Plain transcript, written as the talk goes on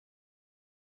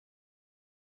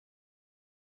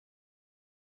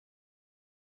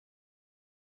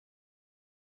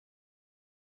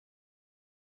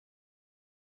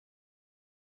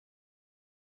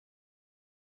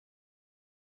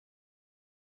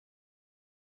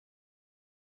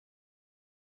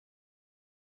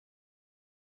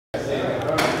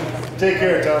Take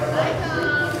care, Tom.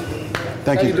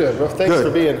 Thank you. How you doing, bro? Thanks for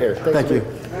being here. Thank you.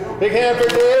 Big hand for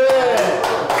David.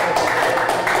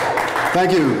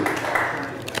 Thank you.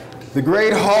 The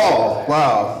Great Hall.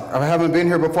 Wow. I haven't been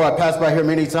here before. I passed by here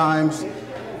many times.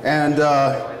 And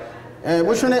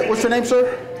what's your name? What's your name,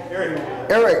 sir?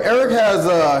 Eric. Eric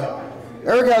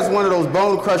has one of those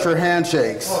bone crusher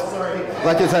handshakes. Oh, sorry.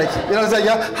 Like it's like, you know, it's like,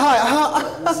 yeah,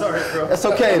 hi. Sorry, bro. That's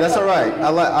okay. That's all right.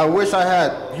 I wish I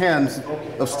had hands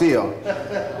of steel,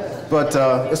 but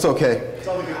it's okay. It's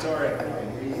all the guitar.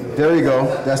 There you go.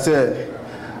 That's it.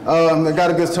 I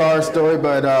got a guitar story,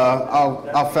 but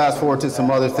I'll fast forward to some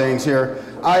other things here.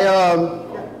 I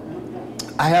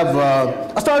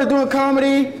started doing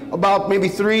comedy about maybe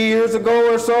 3 years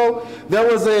ago or so. There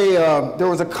was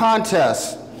a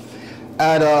contest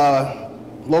at a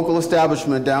local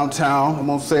establishment downtown. I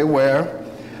won't say where,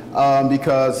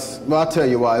 because, well, I'll tell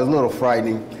you why. It was a little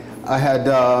frightening. I had,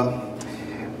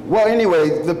 well,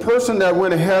 anyway, the person that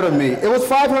went ahead of me, it was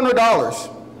 $500.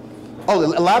 Oh,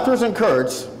 laughter is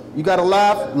encouraged. You got to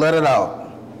laugh, let it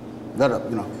out. Let it,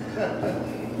 you know.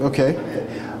 Okay.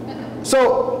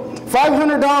 So,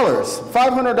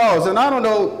 $500, and I don't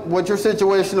know what your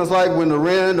situation is like when the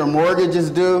rent or mortgage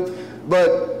is due,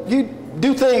 but you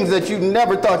do things that you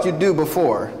never thought you'd do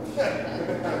before.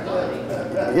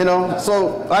 You know,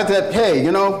 so I said, hey,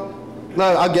 you know,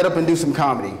 I'll get up and do some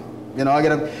comedy. You know, I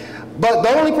get up. But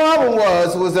the only problem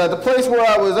was that the place where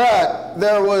I was at,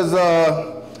 there was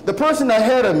the person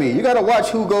ahead of me. You got to watch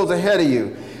who goes ahead of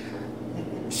you.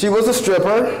 She was a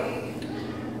stripper.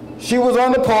 She was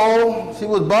on the pole. She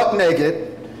was buck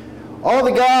naked. All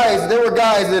the guys, there were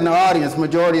guys in the audience,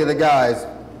 majority of the guys.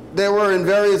 They were in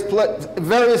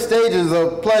various stages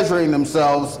of pleasuring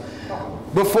themselves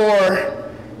before,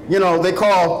 you know, they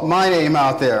call my name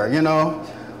out there, you know.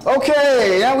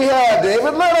 Okay, now we have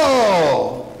David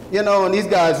Little. You know, and these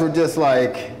guys were just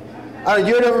like,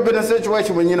 you've ever been in a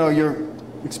situation when, you know, you're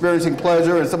experiencing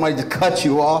pleasure and somebody just cuts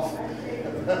you off?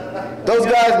 Those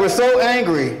guys were so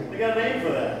angry. They got a name for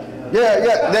that.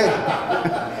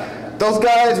 Yeah. Those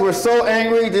guys were so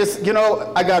angry, just, you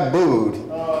know, I got booed.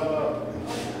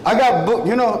 I got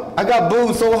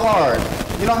booed so hard.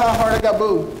 You know how hard I got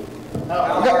booed?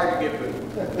 How hard did you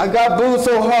get booed? I got booed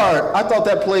so hard, I thought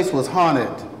that place was haunted.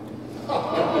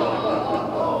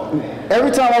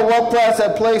 Every time I walk past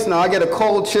that place now, I get a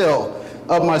cold chill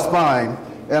up my spine,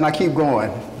 and I keep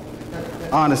going.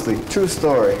 Honestly, true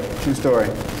story.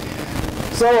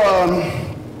 So,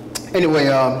 anyway,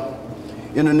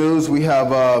 in the news, we have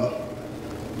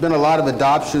been a lot of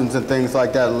adoptions and things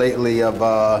like that lately of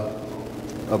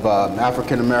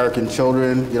African-American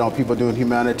children, you know, people doing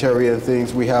humanitarian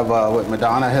things. We have, what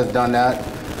Madonna has done that,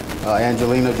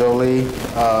 Angelina Jolie,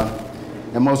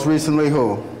 and most recently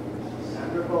who?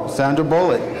 Sandra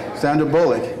Bullock.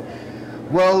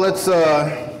 Well, let's,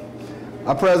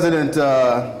 our president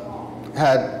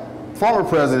had former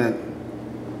President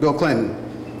Bill Clinton.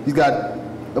 He's got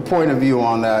a point of view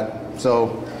on that.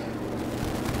 So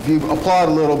if you applaud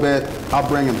a little bit, I'll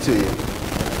bring him to you.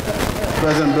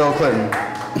 President Bill Clinton.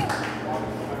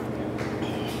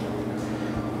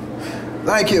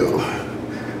 Thank you.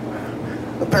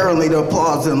 Apparently the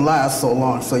applause didn't last so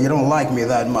long, so you don't like me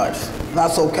that much.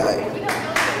 That's okay.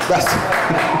 Come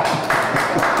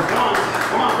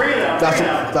on, bring it out.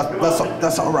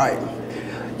 That's all right.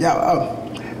 Yeah, a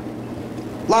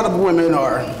lot of women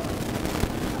are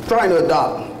trying to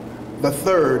adopt the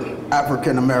third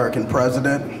African-American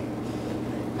president.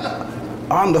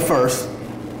 I'm the first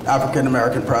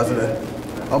African-American president.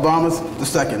 Obama's the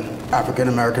second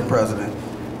African-American president.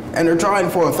 And they're trying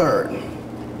for a third.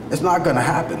 It's not gonna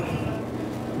happen.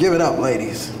 Give it up,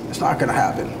 ladies. It's not gonna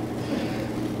happen.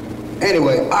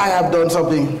 Anyway, I have done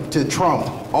something to trump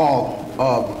all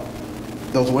of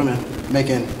those women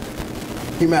making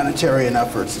humanitarian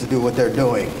efforts to do what they're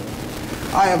doing.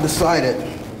 I have decided,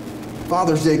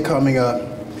 Father's Day coming up,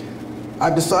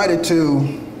 I've decided to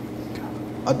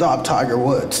adopt Tiger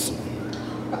Woods.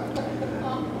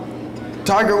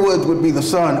 Tiger Woods would be the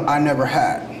son I never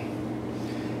had.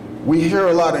 We share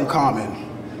a lot in common.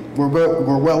 We're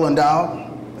well endowed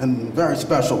in very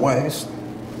special ways.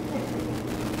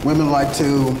 Women like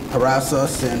to harass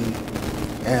us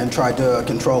and try to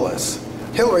control us.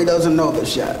 Hillary doesn't know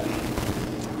this yet.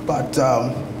 But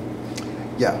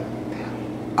yeah,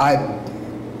 I'm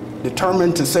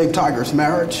determined to save Tiger's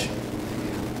marriage.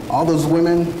 All those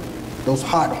women, those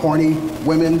hot, horny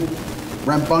women,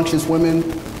 rambunctious women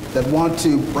that want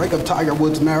to break up Tiger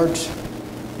Woods' marriage,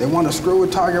 they want to screw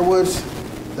with Tiger Woods,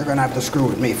 they're gonna have to screw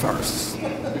with me first.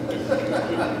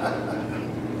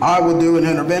 I will do an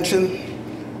intervention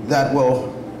that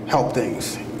will help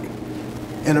things.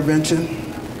 Intervention,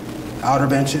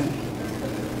 outervention,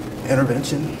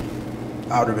 intervention,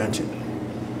 outervention.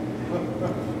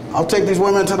 I'll take these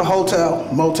women to the hotel,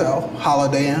 motel,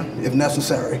 Holiday Inn, if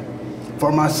necessary.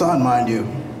 For my son, mind you.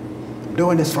 I'm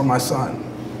doing this for my son.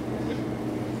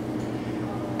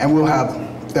 And we'll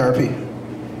have therapy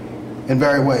in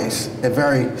various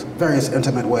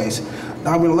intimate ways.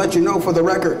 Now I'm going to let you know for the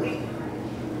record,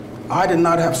 I did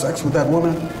not have sex with that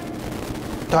woman.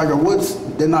 Tiger Woods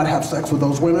did not have sex with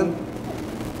those women.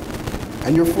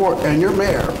 And your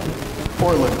mayor,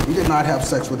 Portland, you did not have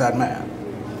sex with that man.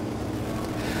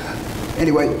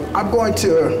 Anyway, I'm going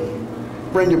to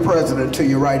bring your president to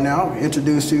you right now,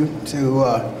 introduce you to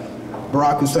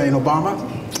Barack Hussein Obama.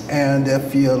 And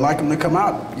if you'd like him to come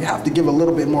out, you have to give a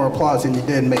little bit more applause than you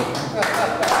did me.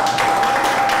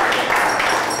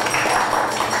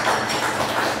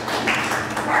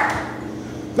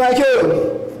 Thank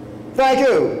you. Thank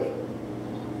you.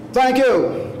 Thank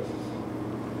you.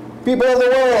 People of the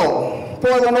world,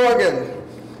 Portland, Oregon,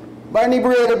 my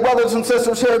inebriated brothers and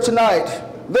sisters here tonight,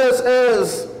 this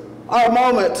is our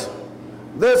moment.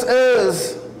 This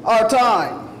is our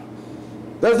time.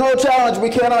 There's no challenge we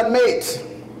cannot meet.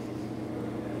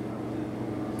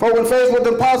 For when faced with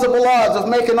impossible odds of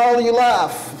making all of you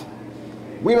laugh,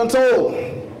 we've been told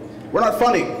we're not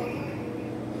funny.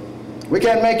 We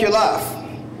can't make you laugh.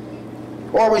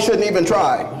 Or we shouldn't even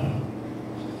try.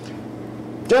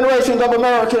 Generations of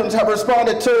Americans have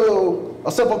responded to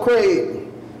a simple creed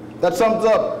that sums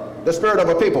up the spirit of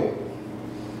a people.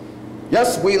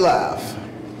 Yes, we laugh.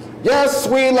 Yes,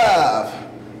 we laugh.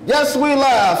 Yes, we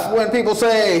laugh when people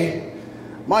say,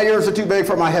 my ears are too big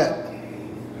for my head.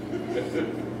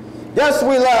 Yes,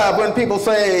 we laugh when people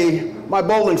say, my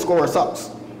bowling score sucks.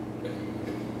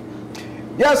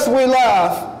 Yes, we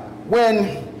laugh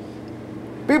when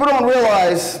people don't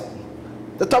realize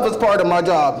the toughest part of my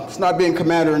job is not being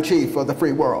commander-in-chief of the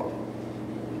free world.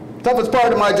 The toughest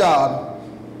part of my job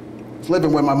is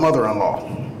living with my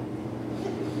mother-in-law.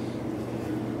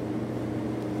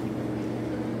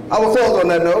 I will close on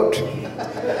that note.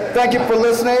 Thank you for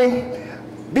listening.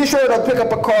 Be sure to pick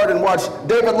up a card and watch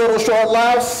David Little Short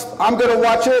Laughs. I'm going to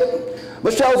watch it.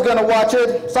 Michelle's going to watch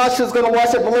it. Sasha's going to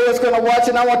watch it. Malia's going to watch it.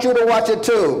 And I want you to watch it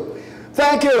too.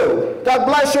 Thank you. God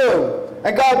bless you.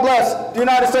 And God bless the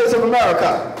United States of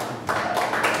America.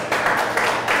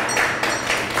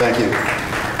 Thank you.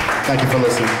 Thank you for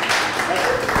listening.